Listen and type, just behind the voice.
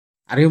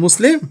Are you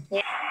Muslim?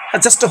 Yeah.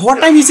 Just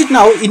what time is it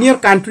now in your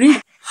country?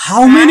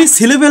 How many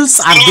syllables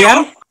are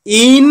there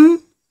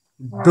in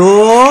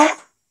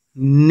Indonesia?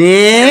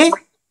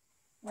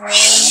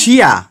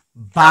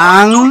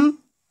 Bangladesh.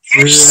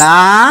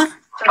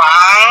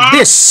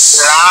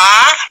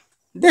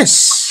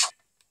 This.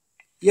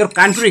 Your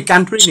country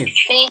name.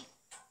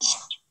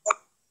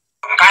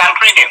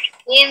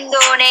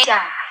 Indonesia.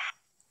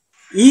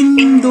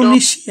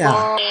 Indonesia.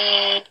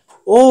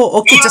 Oh,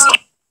 okay. Just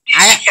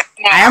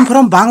I am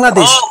from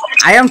Bangladesh.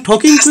 I am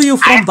talking to you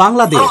from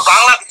Bangladesh.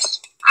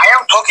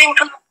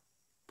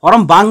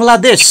 From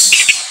Bangladesh.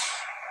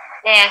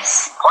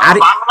 Yes. Are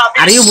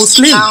you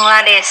Muslim?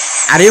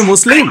 Bangladesh. Are you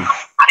Muslim?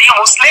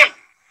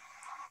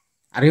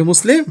 Are you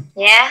Muslim?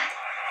 Yeah.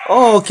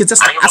 Oh, okay.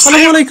 Just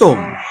Assalamualaikum.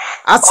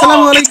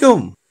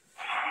 Assalamualaikum.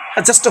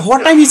 Just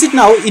what time is it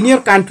now in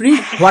your country?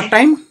 What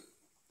time?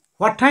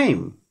 What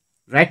time?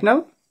 Right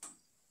now?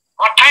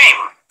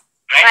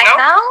 Right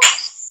now?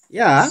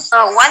 Yeah.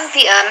 1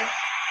 p.m.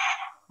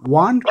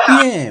 1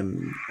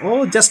 p.m.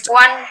 Oh, just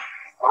 1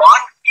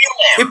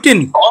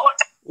 15.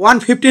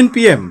 1:15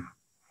 p.m.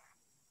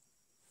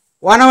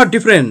 1 hour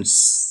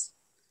difference.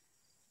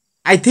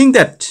 I think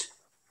that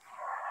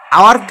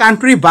our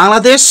country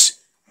Bangladesh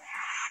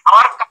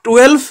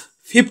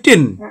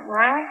 12:15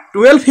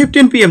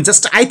 p.m.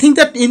 Just I think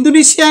that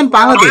Indonesia and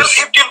Bangladesh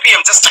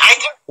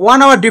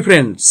 1 hour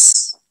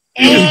difference.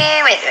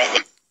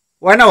 wait.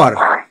 1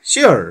 hour.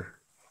 Sure.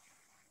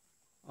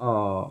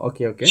 Oh,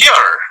 okay. Okay.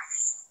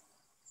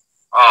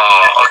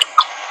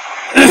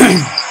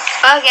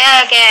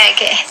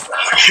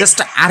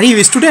 Just are you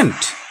a student?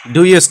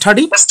 Do you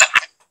study?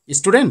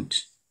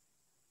 Student.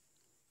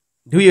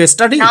 Do you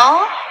study?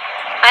 No,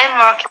 I'm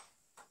working.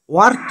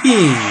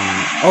 Working.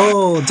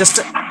 Oh,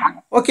 just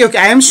okay.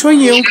 I am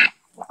showing you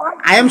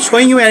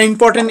an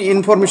important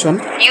information.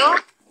 You?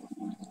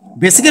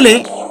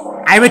 Basically,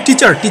 I am a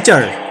teacher.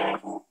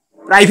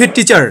 Private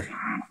teacher.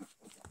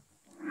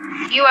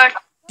 You are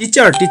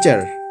Teacher.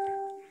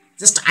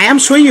 Just I am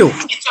showing you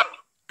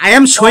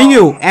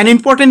an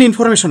important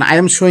information. I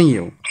am showing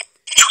you.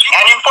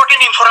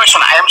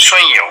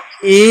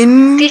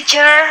 In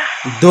teacher.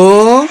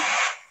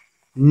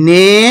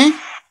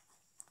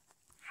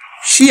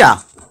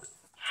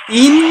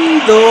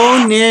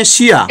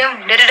 Indonesia.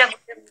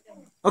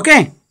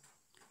 Okay.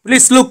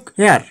 Please look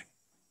here.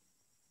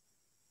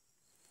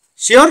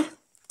 Sure?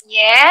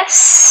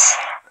 Yes.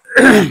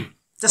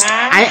 Just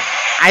I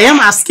am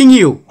asking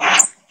you.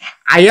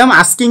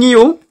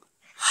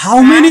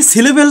 How many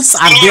syllables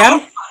are there?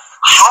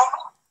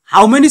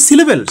 How many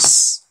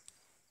syllables?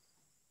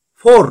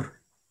 4.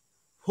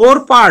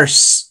 4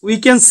 parts we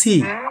can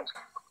see.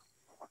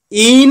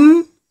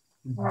 Indonesia.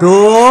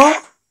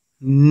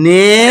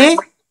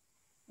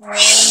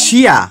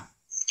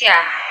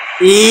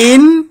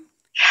 Indonesia.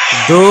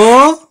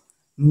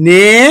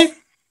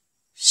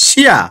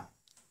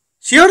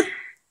 Sure?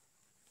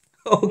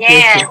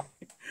 Okay.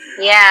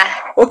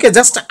 Yeah. Okay,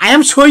 just I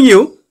am showing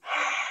you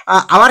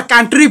our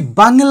country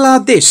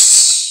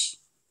Bangladesh.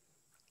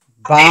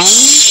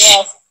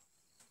 Yes.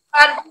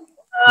 But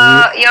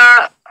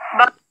your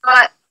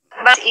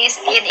but is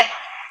in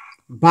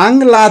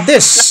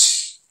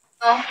Bangladesh.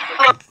 no.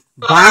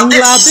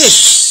 Bangladesh.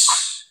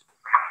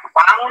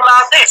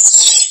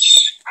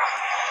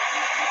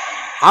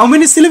 How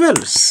many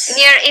syllables?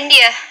 Near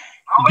India.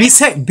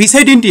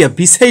 Beside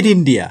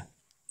India.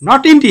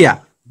 Not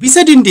India.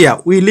 Beside India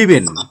we live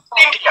in.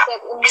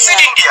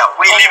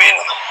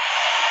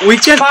 We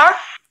can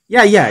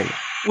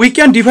we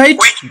can divide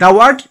the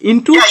word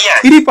into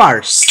 3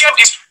 parts.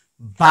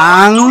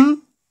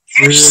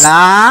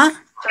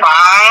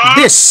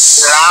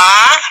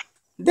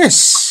 This.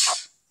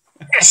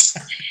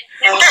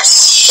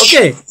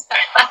 Okay.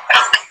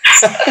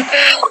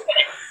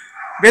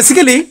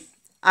 Basically,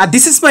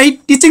 this is my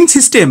teaching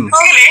system.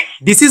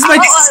 This is my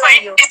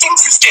teaching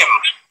system.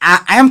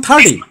 I am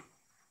 30.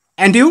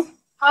 And you?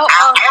 How old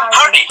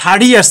are you?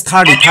 30 years.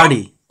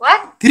 30.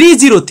 What?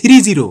 30.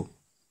 30.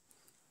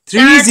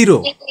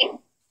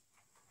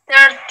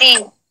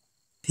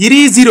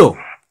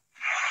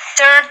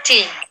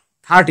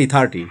 30. 30.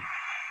 30.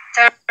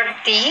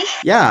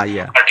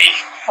 Yeah.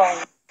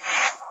 Oh,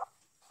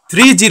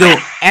 30.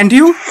 And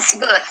you? it's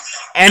good.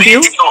 And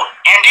you?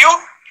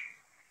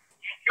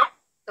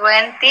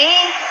 20.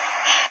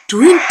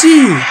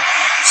 20.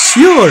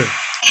 Sure.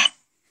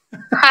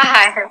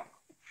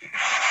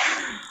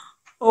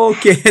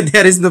 Okay,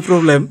 there is no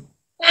problem.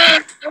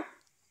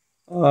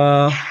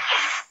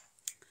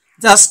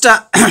 Just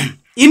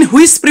in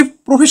which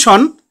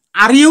profession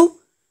are you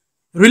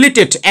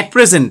related at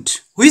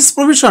present? Which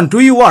profession do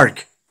you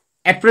work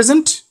at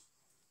present?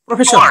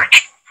 Profession.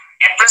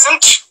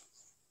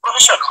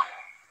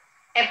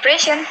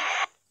 Impression.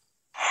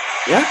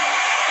 Yeah.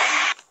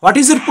 What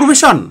is your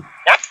profession?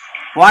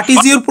 What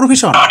is your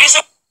profession?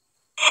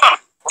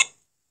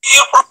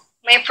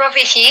 My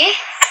profession.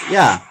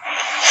 Yeah.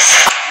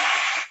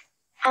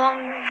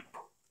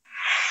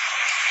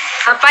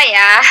 Apa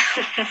ya?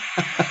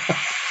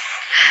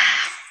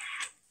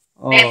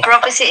 My Oh.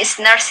 profession is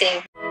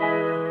nursing.